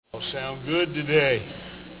Y'all sound good today.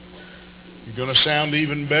 You're going to sound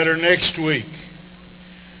even better next week.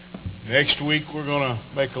 Next week we're going to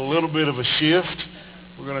make a little bit of a shift.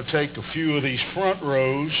 We're going to take a few of these front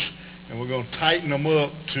rows and we're going to tighten them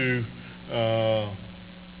up to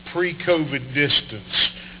pre-COVID distance.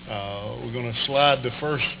 We're going to slide the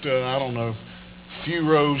first, few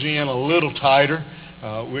rows in a little tighter,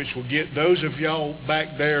 which will get those of y'all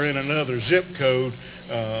back there in another zip code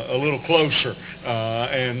a little closer.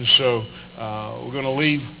 And so we're going to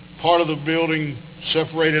leave part of the building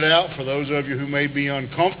separated out for those of you who may be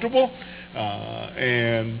uncomfortable,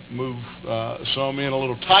 and move some in a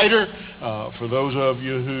little tighter for those of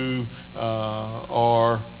you who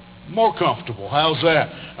are more comfortable. How's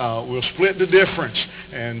that? We'll split the difference,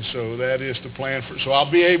 and so that is the plan. So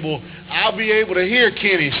I'll be able to hear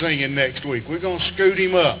Kenny singing next week. We're going to scoot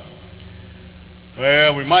him up.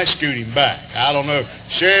 Well, we might scoot him back. I don't know.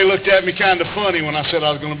 Sherry looked at me kind of funny when I said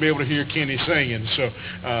I was going to be able to hear Kenny singing. So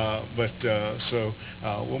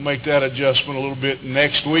we'll make that adjustment a little bit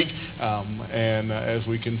next week. And as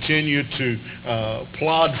we continue to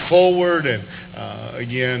plod forward and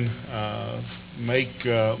again make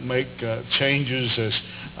changes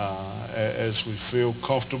as we feel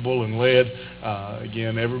comfortable and led.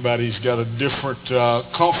 Again, everybody's got a different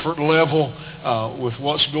comfort level with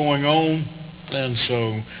what's going on. And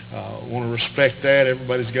so I want to respect that.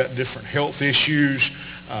 Everybody's got different health issues.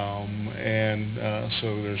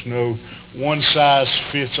 So there's no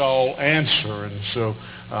one-size-fits-all answer. And so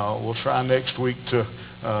we'll try next week to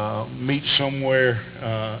meet somewhere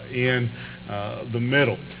in the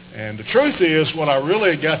middle. And the truth is, what I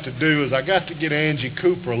really got to do is I got to get Angie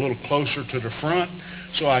Cooper a little closer to the front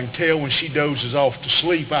so I can tell when she dozes off to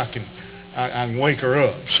sleep, I can wake her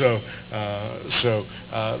up. So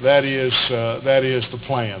that is the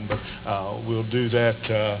plan. But we'll do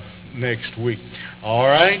that next week. All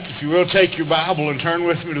right. If you will, take your Bible and turn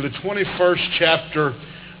with me to the 21st chapter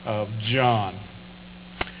of John.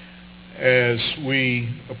 As we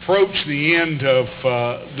approach the end of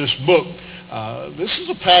this book, this is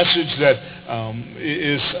a passage that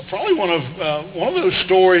is probably one of those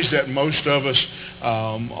stories that most of us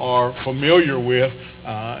are familiar with,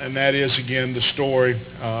 and that is, again, the story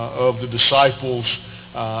of the disciples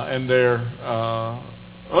and their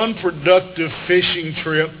unproductive fishing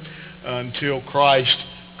trip until Christ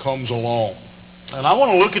comes along. And I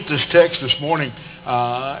want to look at this text this morning,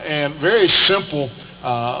 and very simple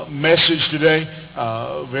message today,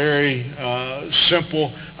 very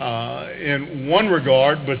simple in one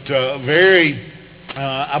regard, but very,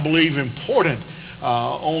 I believe, important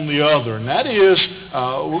on the other. And that is,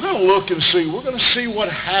 we're going to look and see, we're going to see what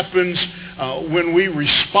happens when we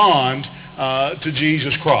respond to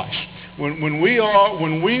Jesus Christ. When we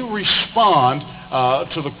respond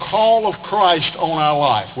to the call of Christ on our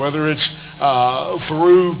life, whether it's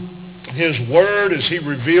through His Word as He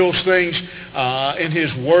reveals things in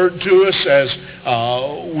His Word to us, as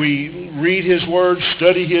we read His Word,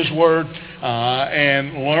 study His Word,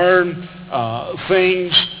 and learn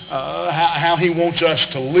things, how He wants us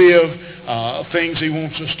to live, things He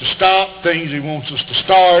wants us to stop, things He wants us to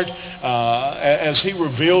start, as He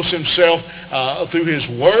reveals Himself through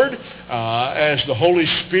His Word, as the Holy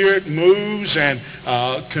Spirit moves and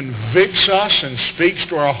convicts us and speaks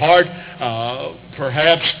to our heart.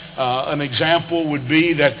 Perhaps an example would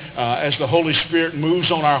be that as the Holy Spirit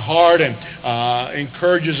moves on our heart and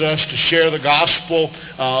encourages us to share the gospel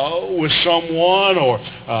with someone, or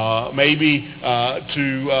maybe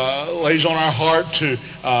lays on our heart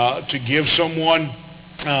to give someone,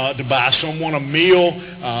 to buy someone a meal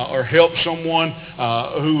or help someone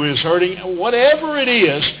who is hurting. Whatever it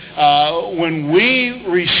is, when we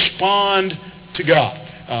respond to God,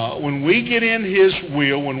 when we get in His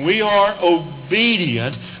will, when we are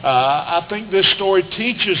obedient, I think this story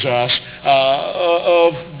teaches us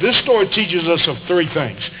of three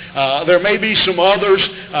things. There may be some others,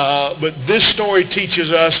 but this story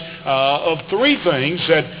teaches us of three things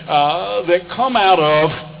that come out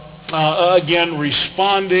of again,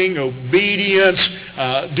 responding, obedience,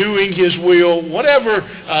 doing His will, whatever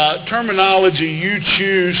terminology you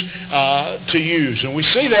choose to use. And we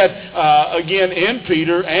see that again in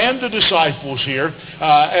Peter and the disciples here,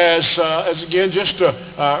 as again, just to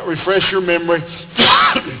refresh your memory,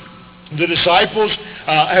 the disciples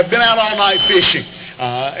have been out all night fishing.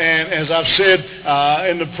 And as I've said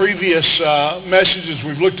in the previous messages,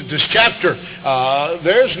 we've looked at this chapter,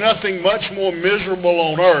 there's nothing much more miserable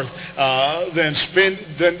on earth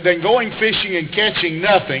than going fishing and catching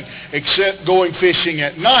nothing, except going fishing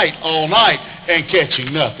at night, all night, and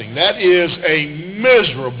catching nothing. That is a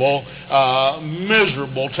miserable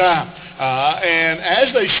time. And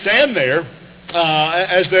as they stand there,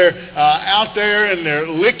 as they're out there and they're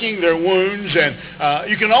licking their wounds, and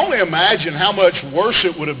you can only imagine how much worse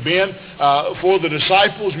it would have been for the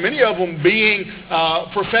disciples, many of them being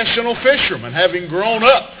professional fishermen, having grown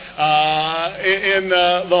up in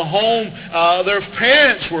the home. Their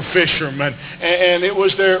parents were fishermen, and it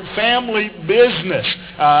was their family business.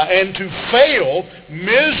 And to fail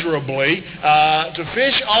miserably, to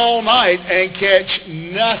fish all night and catch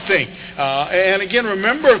nothing. And again,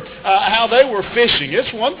 remember how they were fishing.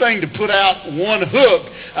 It's one thing to put out one hook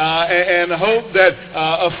and hope that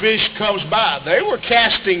a fish comes by. They were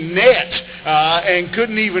casting nets and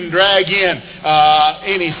couldn't even drag in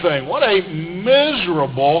anything. What a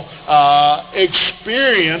miserable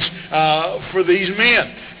experience for these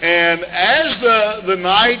men. And as the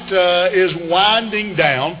night is winding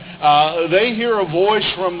down, they hear a voice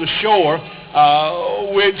from the shore,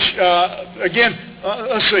 which again,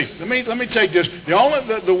 let's see. Let me take this.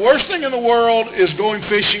 The worst thing in the world is going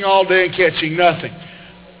fishing all day and catching nothing,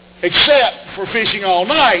 except for fishing all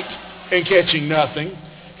night and catching nothing,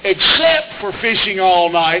 except for fishing all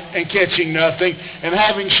night and catching nothing, and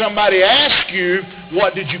having somebody ask you,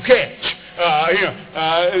 "What did you catch?"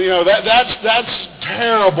 That's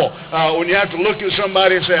terrible when you have to look at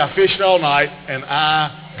somebody and say, "I fished all night and I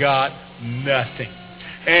got nothing."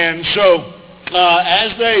 And so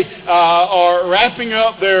as they are wrapping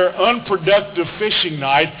up their unproductive fishing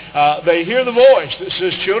night, they hear the voice that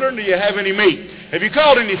says, "Children, do you have any meat? Have you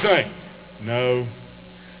caught anything?" No.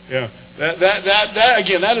 Yeah. That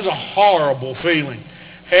again, that is a horrible feeling.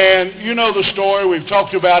 And you know the story. We've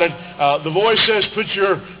talked about it. The voice says, "Put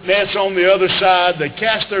your nets on the other side." They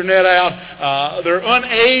cast their net out. They're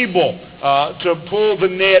unable to pull the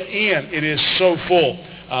net in. It is so full.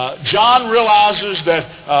 John realizes that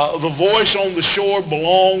the voice on the shore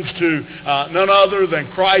belongs to none other than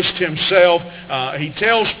Christ himself. He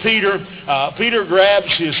tells Peter. Peter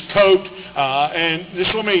grabs his coat. And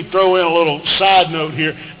just let me throw in a little side note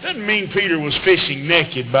here. Doesn't mean Peter was fishing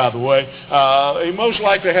naked, by the way. He most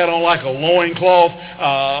likely had on like a loincloth.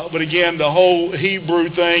 But again, the whole Hebrew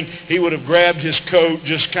thing, he would have grabbed his coat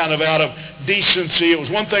just kind of out of decency. It was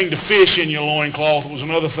one thing to fish in your loincloth. It was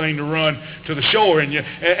another thing to run to the shore in you.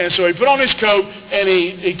 And so he put on his coat, and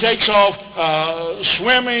he takes off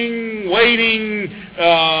swimming, wading,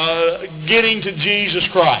 getting to Jesus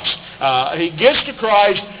Christ. He gets to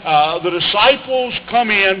Christ. The disciples come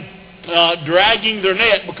in dragging their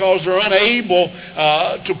net because they're unable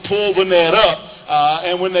to pull the net up.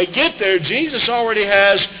 And when they get there, Jesus already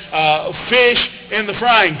has fish in the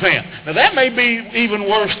frying pan. Now that may be even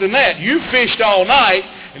worse than that. You fished all night,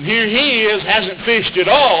 and here he is, hasn't fished at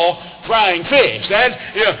all, frying fish.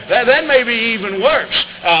 That may be even worse.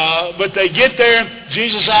 But they get there.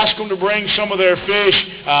 Jesus asks them to bring some of their fish.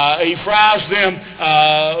 He fries them,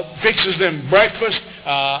 fixes them breakfast.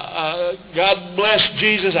 God bless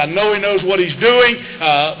Jesus. I know he knows what he's doing,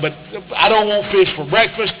 but I don't want fish for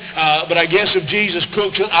breakfast. But I guess if Jesus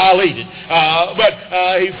cooks it, I'll eat it. But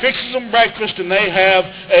he fixes them breakfast, and they have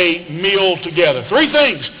a meal together. Three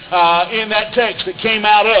things in that text that came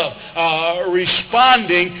out of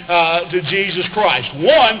responding to Jesus Christ.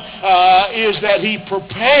 One is that he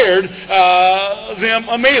prepared them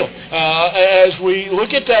a meal. As we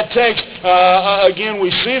look at that text, again, we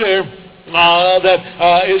see there that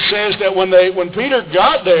it says that when Peter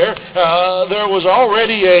got there, there was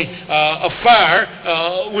already a fire,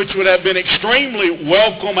 which would have been extremely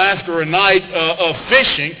welcome after a night of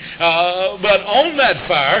fishing. But on that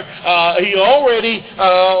fire, he already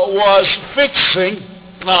was fixing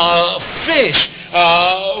fish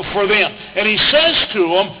for them. And he says to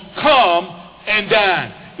them, "Come and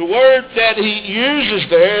dine." The word that he uses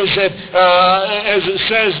there is that, as it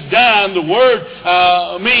says dine, the word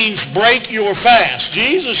means break your fast.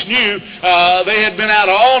 Jesus knew they had been out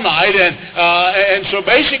all night, and so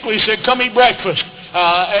basically he said, "Come eat breakfast."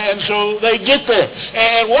 And so they get there.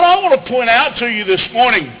 And what I want to point out to you this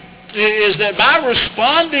morning is that by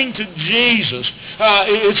responding to Jesus,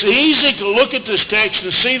 it's easy to look at this text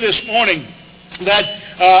and see this morning that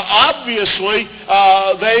obviously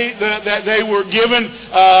they were given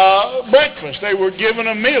breakfast. They were given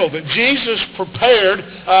a meal, that Jesus prepared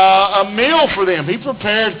a meal for them. He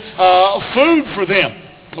prepared food for them.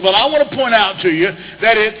 But I want to point out to you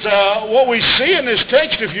that it's what we see in this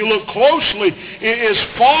text, if you look closely, is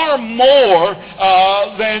far more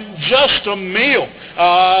than just a meal.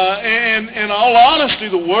 And in all honesty,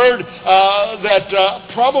 the word that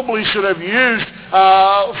probably should have used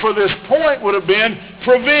for this point would have been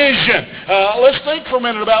provision. Let's think for a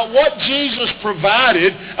minute about what Jesus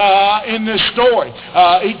provided in this story.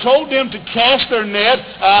 He told them to cast their net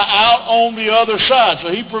out on the other side.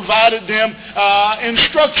 So he provided them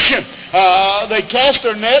instruction. They cast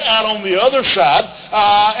their net out on the other side,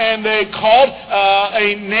 and they caught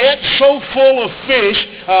a net so full of fish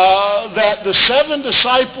that the 7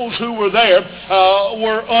 disciples who were there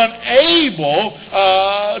were unable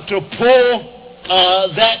to pull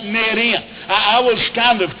that net in. I was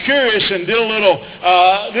kind of curious and did a little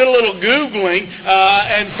Googling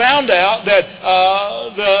and found out that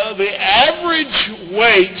the average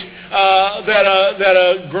weight that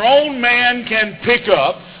a grown man can pick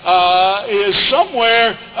up is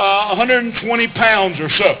somewhere 120 pounds or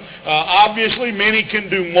so. Obviously, many can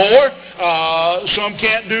do more. Some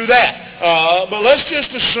can't do that. But let's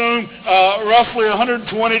just assume roughly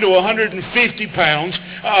 120 to 150 pounds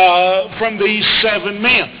from these 7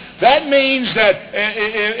 men. That means that,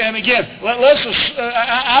 and again,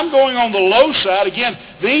 I'm going on the low side. Again,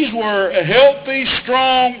 these were healthy,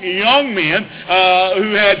 strong young men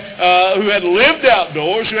who had lived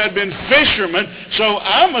outdoors, who had been fishermen. So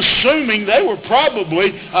I'm assuming they were probably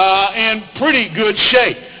in pretty good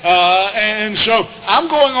shape. And so I'm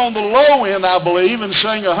going on the low end, I believe, and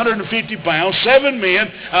saying 150 pounds, 7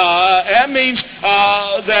 men. That means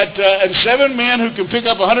and 7 men who can pick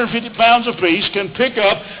up 150 pounds apiece can pick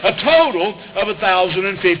up a total of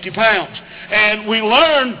 1,050 pounds. And we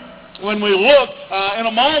learn when we look, in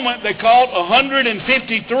a moment, they caught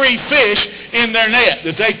 153 fish in their net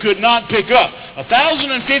that they could not pick up.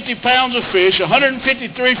 1,050 pounds of fish,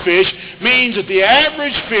 153 fish, means that the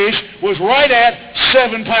average fish was right at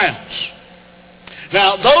 7 pounds.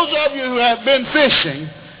 Now, those of you who have been fishing,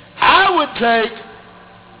 I would take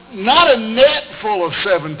not a net full of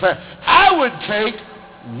 7 pounds. I would take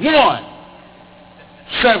 1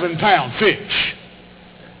 7-pound fish.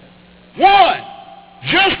 1.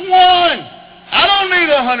 Just 1. I don't need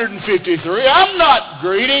 153. I'm not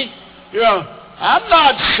greedy. I'm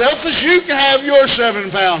not selfish. You can have your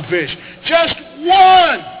 7-pound fish. Just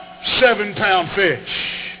 1 7-pound fish.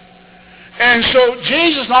 And so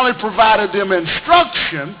Jesus not only provided them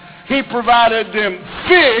instruction, he provided them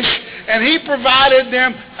fish, and he provided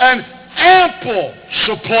them an ample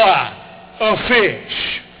supply of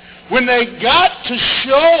fish. When they got to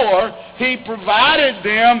shore, he provided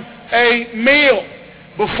them a meal.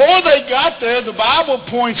 Before they got there, the Bible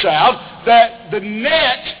points out that the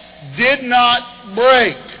net did not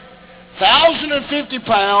break. 1,050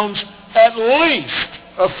 pounds at least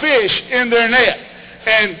of fish in their net.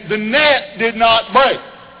 And the net did not break.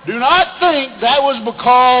 Do not think that was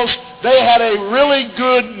because they had a really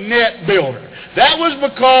good net builder. That was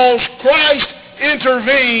because Christ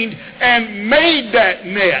intervened and made that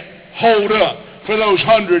net hold up for those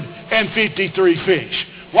 153 fish.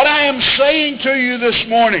 What I am saying to you this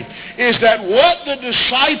morning is that what the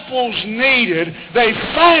disciples needed, they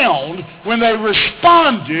found when they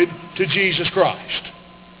responded to Jesus Christ.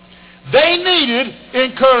 They needed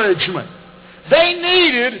encouragement. They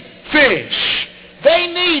needed fish. They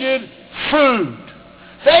needed food.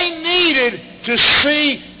 They needed to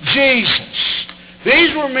see Jesus.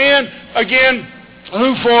 These were men, again,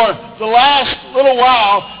 who for the last little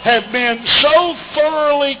while have been so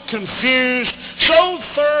thoroughly confused, so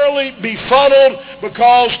thoroughly befuddled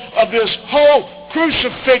because of this whole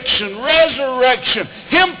crucifixion, resurrection,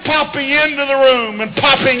 him popping into the room and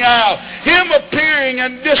popping out, him appearing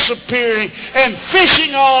and disappearing, and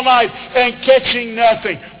fishing all night and catching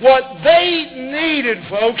nothing. What they needed,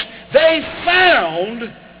 folks, they found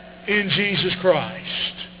in Jesus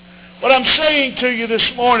Christ. What I'm saying to you this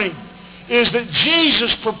morning is that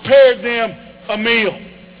Jesus prepared them a meal.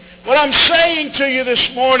 What I'm saying to you this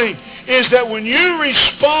morning is that when you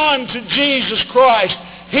respond to Jesus Christ,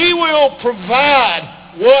 he will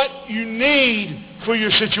provide what you need for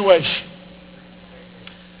your situation.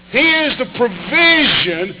 He is the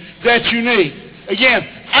provision that you need. Again,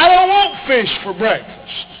 I don't want fish for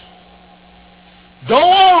breakfast. Don't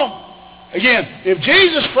want them. Again, if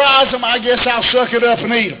Jesus fries them, I guess I'll suck it up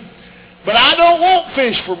and eat them. But I don't want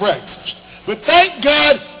fish for breakfast. But thank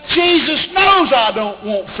God, Jesus knows I don't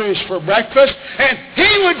want fish for breakfast, and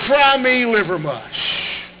he would fry me liver mush.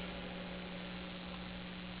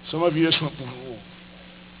 Some of you just went, oh,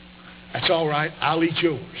 that's all right, I'll eat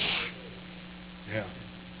yours. Yeah.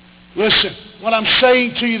 Listen, what I'm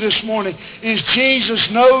saying to you this morning is Jesus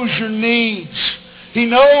knows your needs. He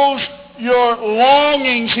knows your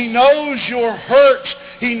longings. He knows your hurts.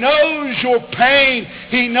 He knows your pain.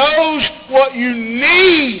 He knows what you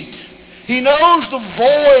need. He knows the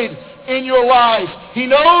void in your life. He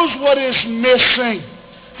knows what is missing.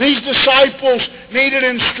 These disciples needed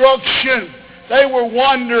instruction. They were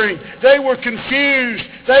wondering. They were confused.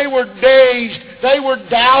 They were dazed. They were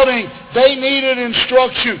doubting. They needed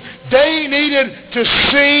instruction. They needed to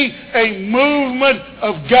see a movement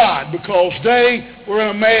of God because they were in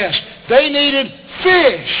a mess. They needed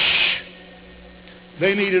fish.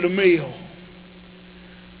 They needed a meal.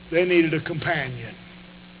 They needed a companion.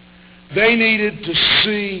 They needed to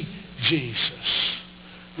see Jesus.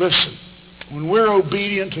 Listen, when we're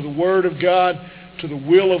obedient to the Word of God, to the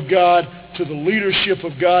will of God, to the leadership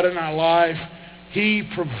of God in our life, He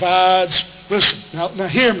provides. Listen, now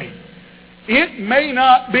hear me. It may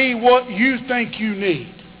not be what you think you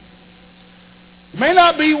need. It may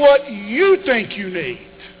not be what you think you need.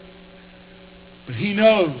 But He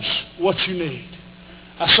knows what you need.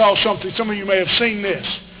 I saw something, some of you may have seen this.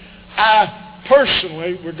 I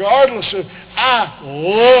personally, I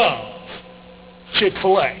love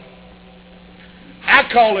Chick-fil-A. I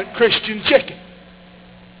call it Christian chicken.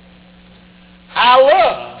 I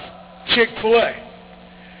love Chick-fil-A.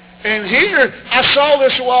 And here, I saw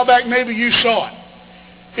this a while back, maybe you saw it.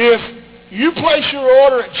 If you place your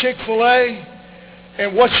order at Chick-fil-A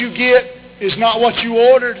and what you get is not what you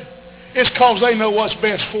ordered, it's because they know what's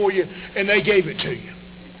best for you and they gave it to you.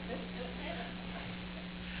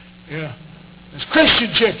 Yeah. It's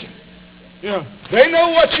Christian chicken. Yeah. They know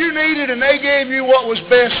what you needed and they gave you what was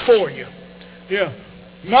best for you. Yeah.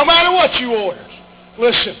 No matter what you ordered.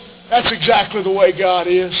 Listen, that's exactly the way God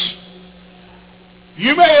is.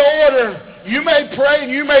 You may order, you may pray,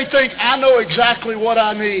 and you may think, I know exactly what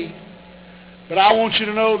I need. But I want you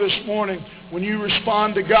to know this morning, when you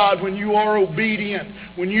respond to God, when you are obedient,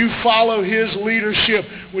 when you follow His leadership,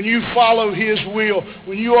 when you follow His will,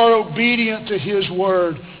 when you are obedient to His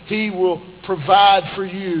word, He will provide for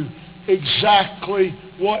you exactly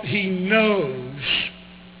what He knows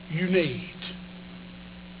you need.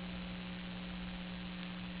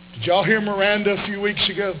 Did y'all hear Miranda a few weeks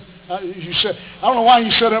ago? You said, I don't know why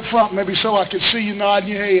you sat up front, maybe so I could see you nodding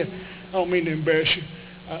your head. I don't mean to embarrass you.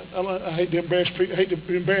 I hate to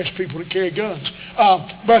embarrass people that carry guns.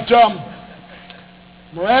 But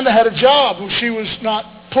Miranda had a job when she was not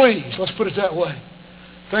pleased. Let's put it that way.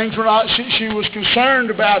 Things were not. She was concerned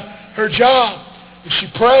about her job, and she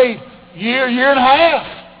prayed year and a half.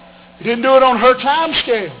 He didn't do it on her time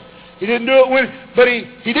scale. He didn't do it but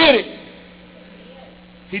he did it.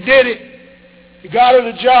 He did it. He got her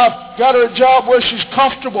the job. Got her a job where she's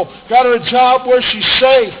comfortable. Got her a job where she's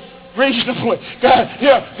safe. Reasonably. Got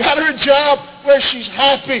her a job where she's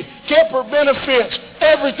happy. Kept her benefits.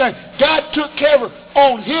 Everything. God took care of her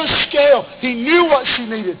on His scale. He knew what she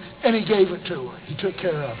needed, and He gave it to her. He took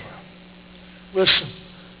care of her. Listen,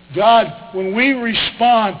 God, when we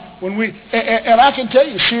respond, and I can tell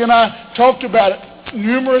you, she and I talked about it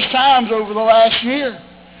numerous times over the last year.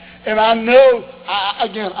 And I know,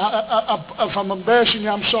 if I'm embarrassing you,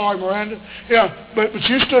 I'm sorry, Miranda. Yeah, but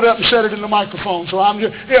you stood up and said it in the microphone, so I'm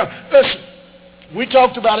just, listen. We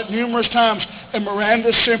talked about it numerous times, and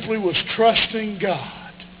Miranda simply was trusting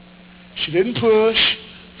God. She didn't push.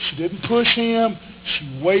 She didn't push Him.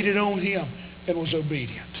 She waited on Him and was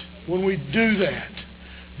obedient. When we do that,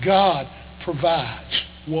 God provides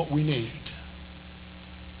what we need.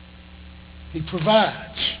 He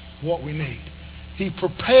provides what we need. He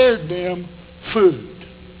prepared them food.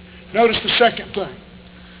 Notice the second thing.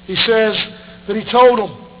 He says that He told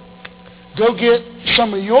them, go get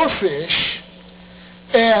some of your fish.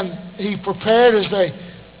 And He prepared, as they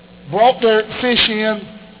brought their fish in,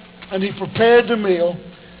 and He prepared the meal.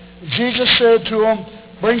 Jesus said to them,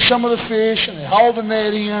 bring some of the fish, and they hauled the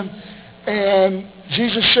net in. And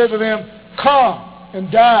Jesus said to them, come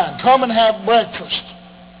and dine. Come and have breakfast.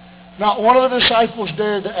 Not one of the disciples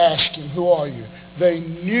dared to ask Him, who are you? They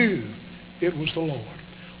knew it was the Lord.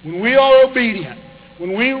 When we are obedient,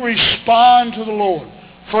 when we respond to the Lord,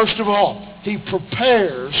 first of all, He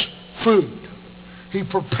prepares food. He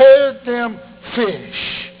prepared them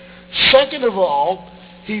fish. Second of all,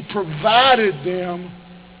 He provided them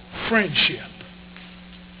friendship.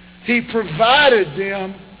 He provided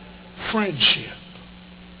them friendship.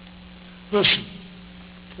 Listen,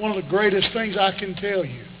 one of the greatest things I can tell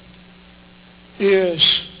you is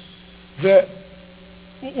that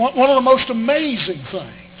one of the most amazing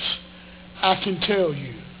things I can tell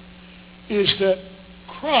you is that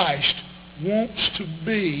Christ wants to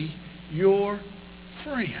be your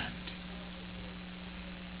friend.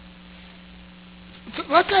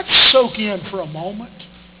 Let that soak in for a moment.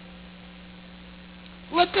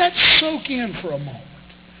 Let that soak in for a moment.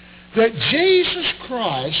 That Jesus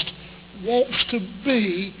Christ wants to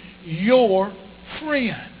be your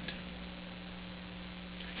friend.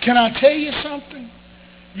 Can I tell you something?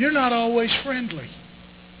 you're not always friendly.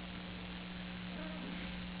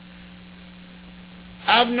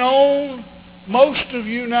 I've known most of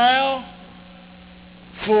you now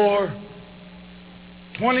for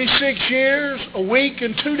 26 years, a week,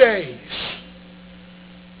 and 2 days.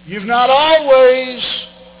 You've not always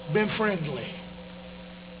been friendly.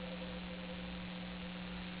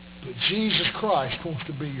 But Jesus Christ wants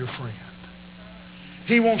to be your friend.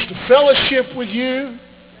 He wants to fellowship with you.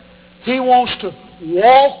 He wants to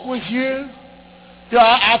walk with you. Yeah,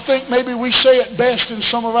 I think maybe we say it best in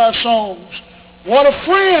some of our songs. What a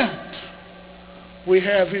friend we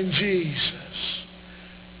have in Jesus.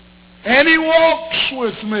 And he walks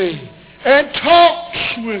with me and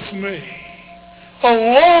talks with me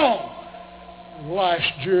along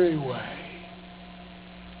life's dreary way.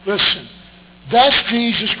 Listen, that's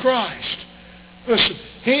Jesus Christ. Listen,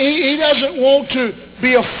 he doesn't want to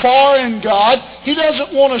be a foreign God. He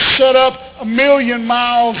doesn't want to set up 1,000,000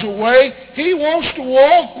 miles away. He wants to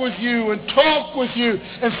walk with you and talk with you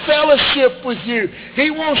and fellowship with you. He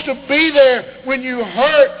wants to be there when you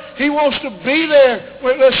hurt. He wants to be there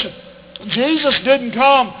when, listen, Jesus didn't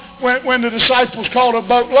come when the disciples caught a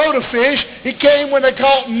boatload of fish. He came when they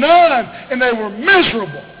caught none and they were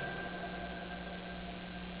miserable.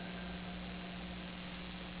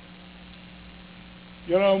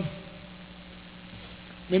 You know,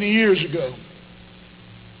 many years ago,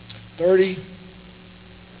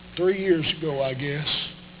 33 years ago, I guess,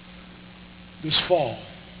 this fall,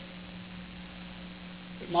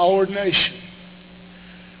 at my ordination,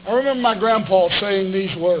 I remember my grandpa saying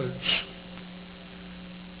these words.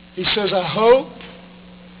 He says, I hope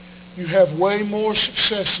you have way more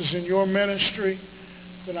successes in your ministry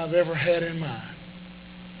than I've ever had in mine.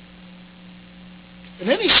 And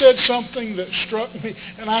then he said something that struck me,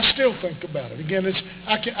 and I still think about it. Again,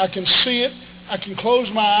 I can see it. I can close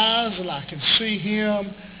my eyes, and I can see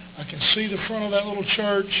him. I can see the front of that little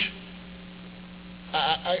church.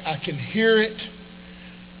 I can hear it.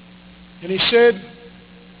 And he said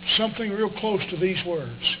something real close to these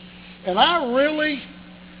words. And I really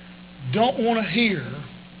don't want to hear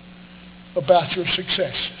about your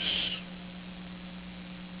successes.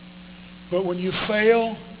 But when you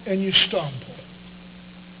fail and you stumble,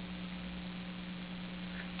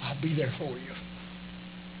 I'll be there for you.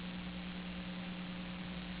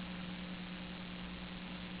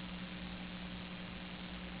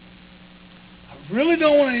 I really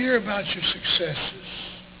don't want to hear about your successes.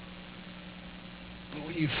 But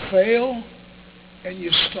when you fail and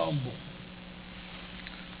you stumble,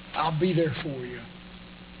 I'll be there for you.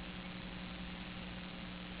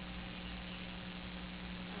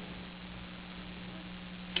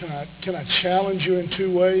 Can I challenge you in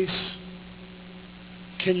 2 ways?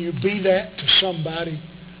 Can you be that to somebody?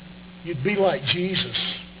 You'd be like Jesus.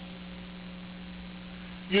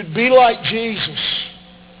 You'd be like Jesus.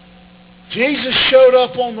 Jesus showed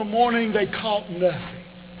up on the morning they caught nothing.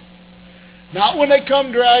 Not when they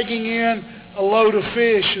come dragging in a load of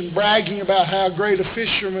fish and bragging about how great a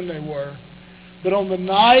fisherman they were, but on the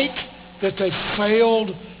night that they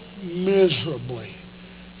failed miserably,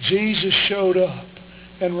 Jesus showed up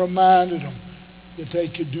and reminded them that they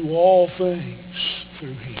could do all things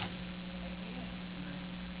through him.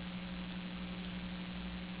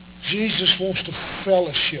 Jesus wants to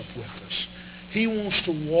fellowship with us. He wants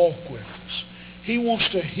to walk with us. He wants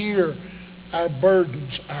to hear our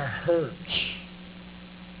burdens, our hurts.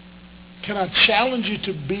 Can I challenge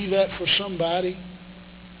you to be that for somebody?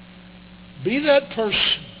 Be that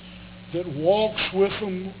person that walks with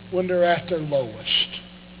them when they're at their lowest.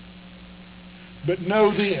 But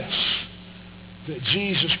know this, that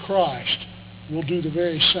Jesus Christ will do the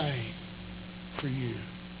very same for you.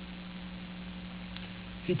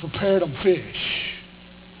 He prepared them fish.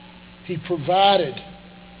 He provided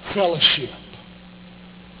fellowship.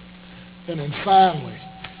 And then finally,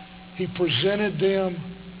 he presented them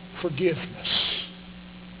forgiveness.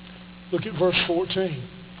 Look at verse 14.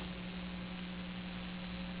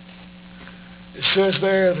 It says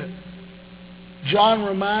there that John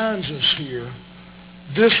reminds us here,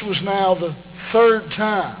 this was now the 3rd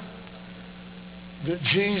time that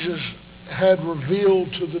Jesus had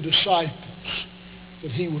revealed to the disciples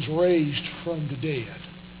that he was raised from the dead.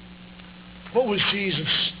 What was Jesus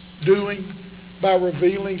doing by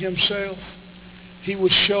revealing himself? He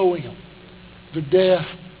was showing them the death,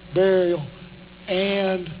 burial,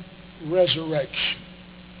 and resurrection.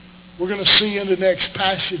 We're going to see in the next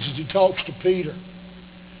passage as he talks to Peter.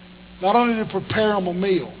 Not only did he prepare them a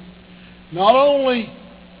meal, not only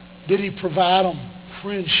did he provide them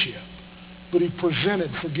friendship, but he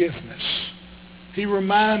presented forgiveness. He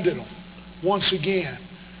reminded them once again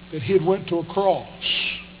that he had went to a cross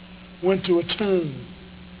went to a tomb,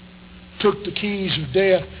 took the keys of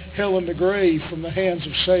death, hell, and the grave from the hands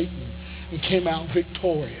of Satan, and came out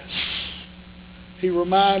victorious. He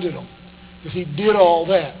reminded them that he did all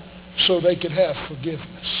that so they could have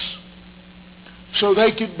forgiveness, so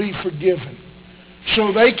they could be forgiven,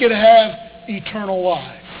 so they could have eternal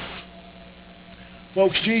life.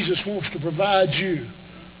 Folks, Jesus wants to provide you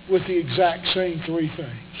with the exact same three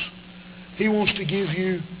things. He wants to give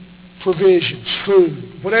you provisions,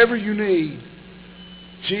 food, whatever you need.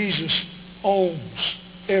 Jesus owns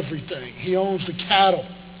everything. He owns the cattle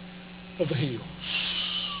of the hills.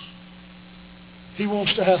 He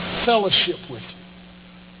wants to have fellowship with you.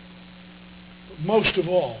 But most of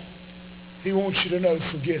all, he wants you to know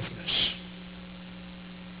forgiveness.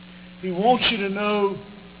 He wants you to know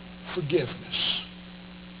forgiveness.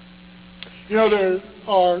 You know, there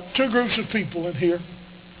are two groups of people in here.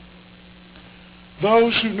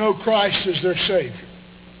 Those who know Christ as their Savior.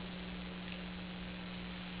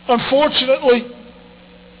 Unfortunately,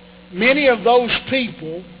 many of those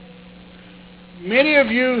people, many of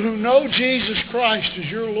you who know Jesus Christ as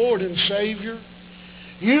your Lord and Savior,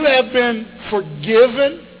 you have been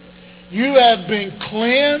forgiven, you have been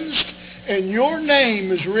cleansed, and your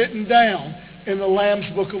name is written down in the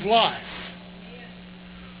Lamb's Book of Life.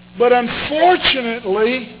 But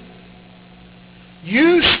unfortunately,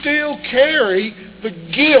 you still carry the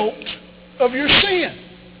guilt of your sin.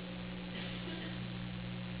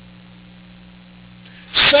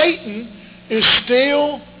 Satan is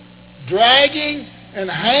still dragging and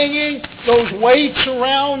hanging those weights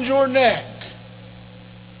around your neck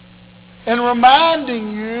and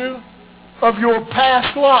reminding you of your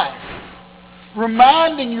past life,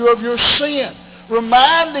 reminding you of your sin,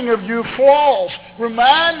 reminding you of your flaws,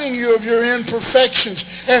 reminding you of your imperfections,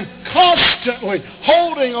 and constantly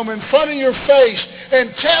holding them in front of your face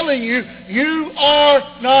and telling you, you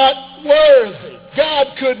are not worthy. God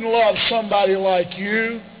couldn't love somebody like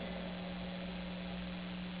you.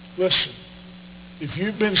 Listen, if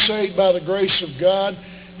you've been saved by the grace of God,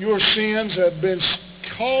 your sins have been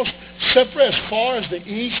separate as far as the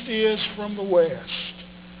east is from the west.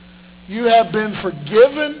 You have been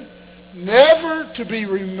forgiven, never to be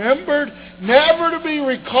remembered, never to be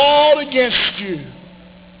recalled against you.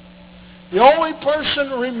 The only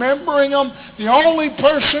person remembering them, the only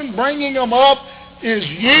person bringing them up is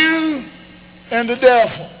you and the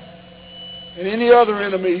devil and any other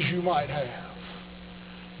enemies you might have.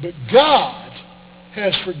 But God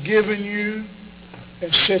has forgiven you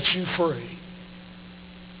and set you free.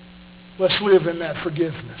 Let's live in that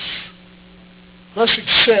forgiveness. Let's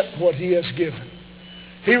accept what he has given.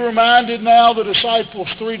 He reminded now the disciples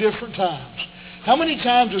 3 different times. How many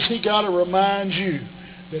times has he got to remind you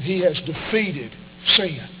that he has defeated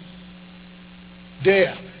sin,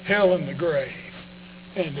 death, hell, and the grave,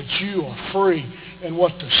 and that you are free, and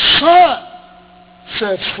what the Son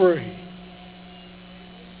sets free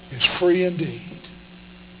is free indeed.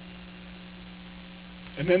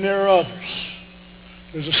 And then there are others.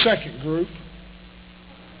 There's a second group.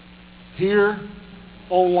 Here,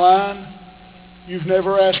 online, you've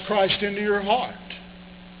never asked Christ into your heart.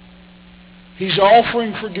 He's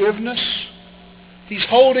offering forgiveness. He's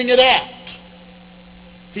holding it out.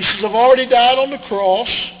 He says, I've already died on the cross.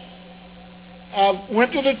 I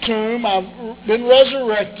went to the tomb. I've been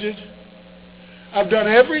resurrected. I've done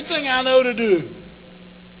everything I know to do.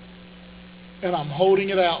 And I'm holding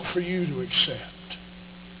it out for you to accept.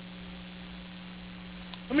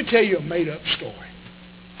 Let me tell you a made-up story.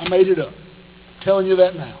 I made it up. I'm telling you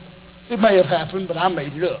that now. It may have happened, but I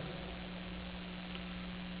made it up.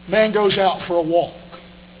 Man goes out for a walk.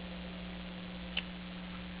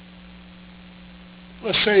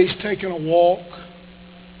 Let's say he's taking a walk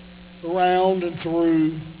around and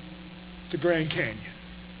through the Grand Canyon.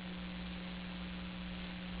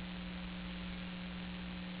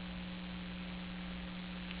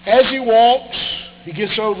 As he walks, he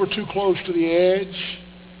gets over too close to the edge,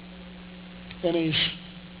 and his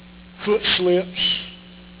foot slips,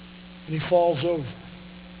 and he falls over.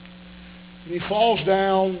 And he falls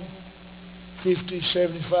down 50,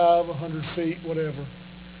 75, 100 feet, whatever,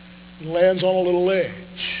 and lands on a little ledge.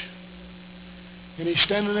 And he's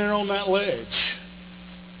standing there on that ledge,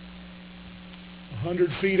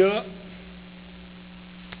 100 feet up.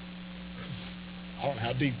 I don't know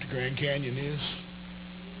how deep the Grand Canyon is.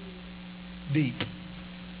 Deep.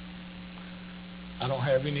 I don't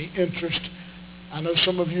have any interest. I know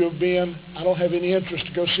some of you have been. I don't have any interest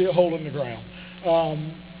to go see a hole in the ground.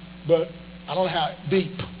 But I don't know how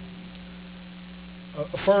deep.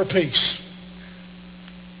 A fur piece.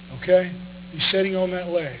 Okay? He's sitting on that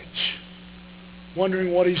ledge,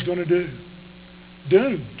 wondering what he's going to do.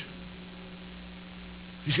 Doomed.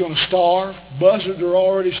 He's going to starve. Buzzards are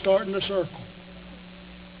already starting to circle.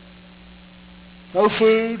 No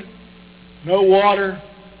food, no water.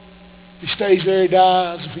 If he stays there, he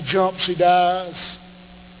dies. If he jumps, he dies.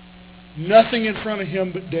 Nothing in front of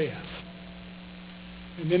him but death.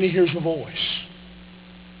 And then he hears a voice.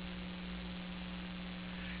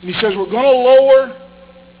 And he says, we're going to lower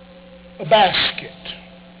a basket.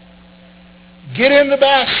 Get in the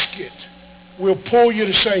basket. We'll pull you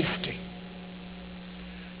to safety.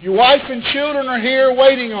 Your wife and children are here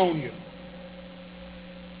waiting on you.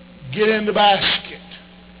 Get in the basket,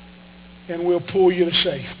 and we'll pull you to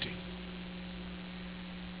safety.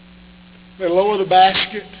 They lower the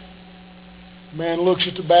basket. The man looks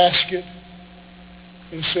at the basket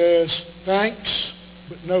and says, thanks,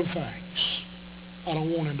 but no thanks. I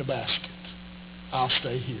don't want in the basket. I'll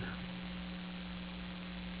stay here.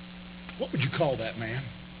 What would you call that man?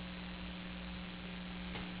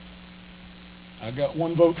 I got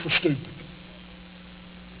one vote for stupid.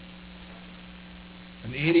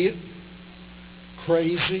 An idiot,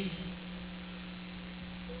 crazy,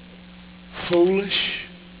 foolish.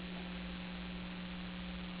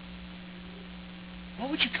 What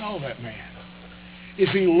would you call that man? If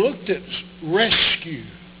he looked at rescue,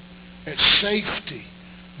 at safety,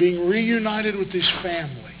 being reunited with his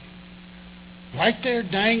family, right there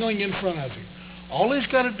dangling in front of him, all he's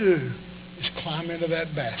got to do is climb into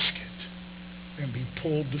that basket and be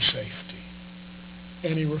pulled to safety.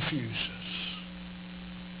 And he refuses.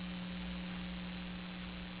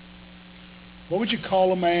 What would you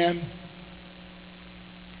call a man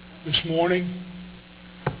this morning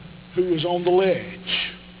who is on the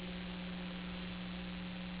ledge?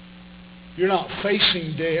 You're not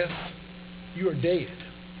facing death. You are dead.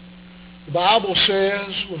 The Bible says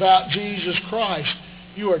without Jesus Christ,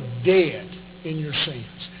 you are dead in your sins,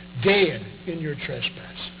 dead in your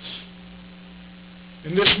trespasses.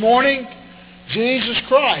 And this morning, Jesus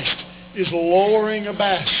Christ is lowering a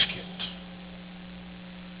basket.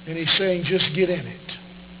 And he's saying, just get in it.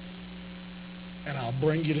 And I'll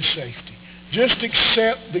bring you to safety. Just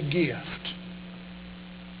accept the gift.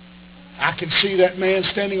 I can see that man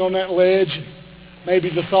standing on that ledge. And maybe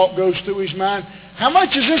the thought goes through his mind, how much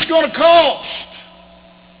is this going to cost?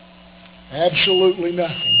 Absolutely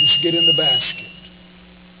nothing. Just get in the basket.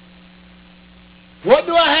 What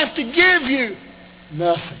do I have to give you?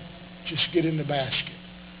 Nothing. Just get in the basket.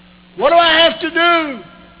 What do I have to do?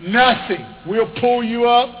 Nothing. We'll pull you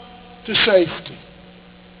up to safety.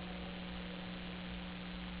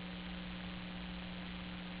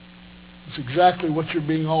 It's exactly what you're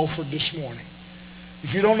being offered this morning.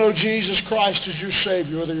 If you don't know Jesus Christ as your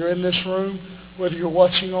Savior, whether you're in this room, whether you're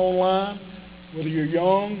watching online, whether you're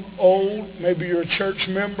young, old, maybe you're a church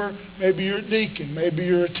member, maybe you're a deacon, maybe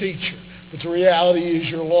you're a teacher, but the reality is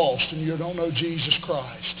you're lost and you don't know Jesus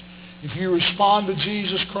Christ. If you respond to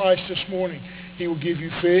Jesus Christ this morning, he will give you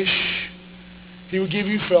fish, he will give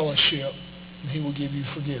you fellowship, and he will give you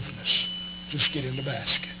forgiveness. Just get in the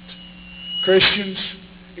basket. Christians,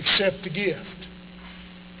 accept the gift.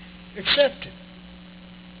 Accept it.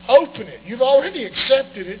 Open it. You've already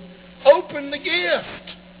accepted it. Open the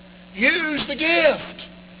gift. Use the gift.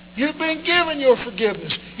 You've been given your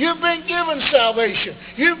forgiveness. You've been given salvation.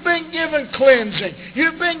 You've been given cleansing.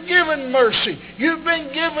 You've been given mercy. You've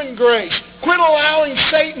been given grace. Quit allowing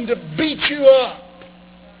Satan to beat you up.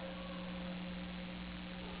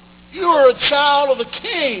 You are a child of the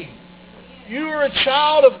King. You are a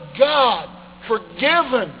child of God.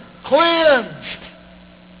 Forgiven. Cleansed.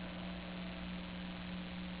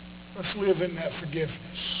 Let's live in that forgiveness.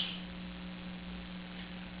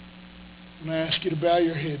 I'm going to ask you to bow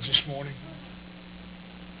your heads this morning.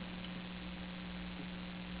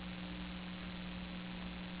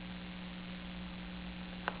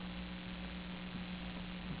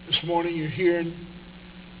 This morning you're here and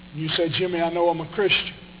you say, Jimmy, I know I'm a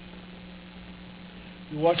Christian.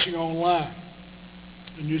 You're watching online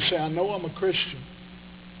and you say, I know I'm a Christian,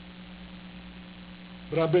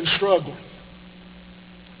 but I've been struggling.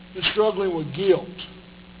 Been struggling with guilt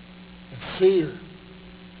and fear.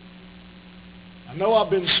 I know I've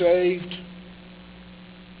been saved,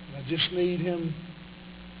 but I just need him.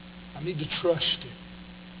 I need to trust him.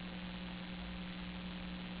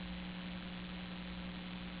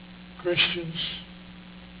 Christians,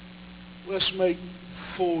 let's make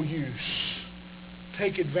full use.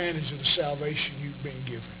 Take advantage of the salvation you've been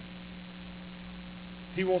given.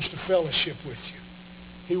 He wants to fellowship with you.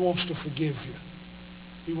 He wants to forgive you.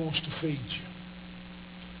 He wants to feed you.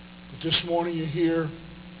 But this morning you're here,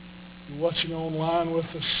 you're watching online with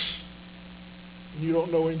us, and you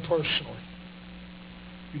don't know him personally.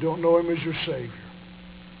 You don't know him as your Savior.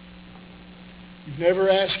 You've never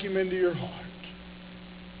asked him into your heart.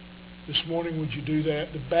 This morning, would you do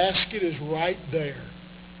that? The basket is right there.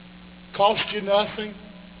 Cost you nothing.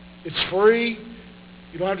 It's free.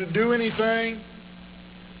 You don't have to do anything.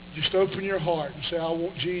 Just open your heart and say, I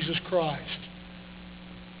want Jesus Christ.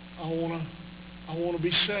 I want to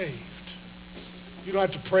be saved. You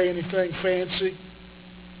don't have to pray anything fancy.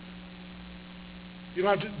 You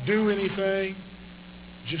don't have to do anything.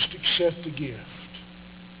 Just accept the gift.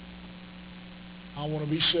 I want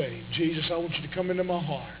to be saved. Jesus, I want you to come into my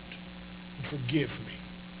heart and forgive me.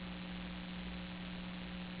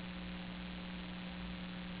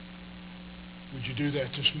 Would you do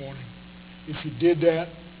that this morning? If you did that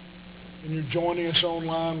and you're joining us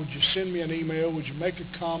online, would you send me an email? Would you make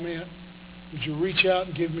a comment? Would you reach out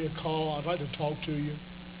and give me a call? I'd like to talk to you.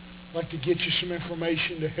 I'd like to get you some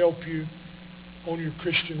information to help you on your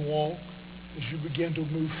Christian walk as you begin to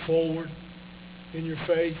move forward in your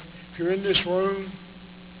faith. If you're in this room,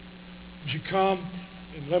 would you come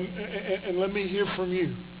and let me hear from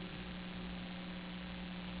you?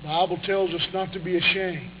 The Bible tells us not to be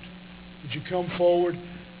ashamed. Would you come forward?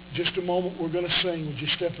 Just a moment, we're going to sing. Would you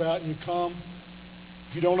step out and you come?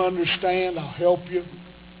 If you don't understand, I'll help you.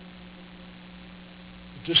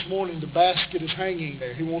 But this morning, the basket is hanging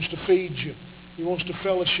there. He wants to feed you. He wants to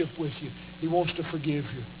fellowship with you. He wants to forgive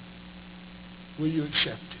you. Will you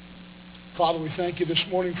accept it? Father, we thank you this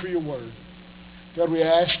morning for your word. God, we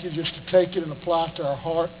ask you just to take it and apply it to our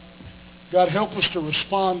heart. God, help us to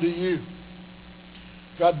respond to you.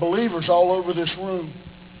 God, believers all over this room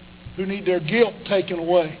who need their guilt taken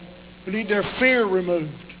away, who need their fear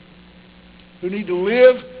removed, who need to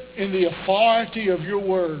live in the authority of your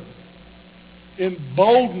word, in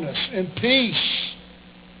boldness and peace,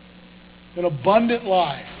 in abundant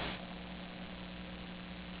life.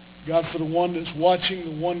 God, for the one that's watching,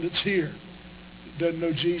 the one that's here, that doesn't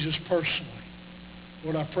know Jesus personally,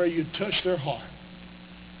 Lord, I pray you'd touch their heart.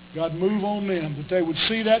 God, move on them, that they would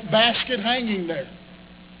see that basket hanging there,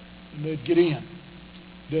 and they'd get in.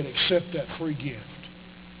 They'd accept that free gift.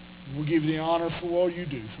 And we'll give you the honor for all you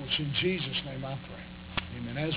do. For it's in Jesus' name I pray. Amen. As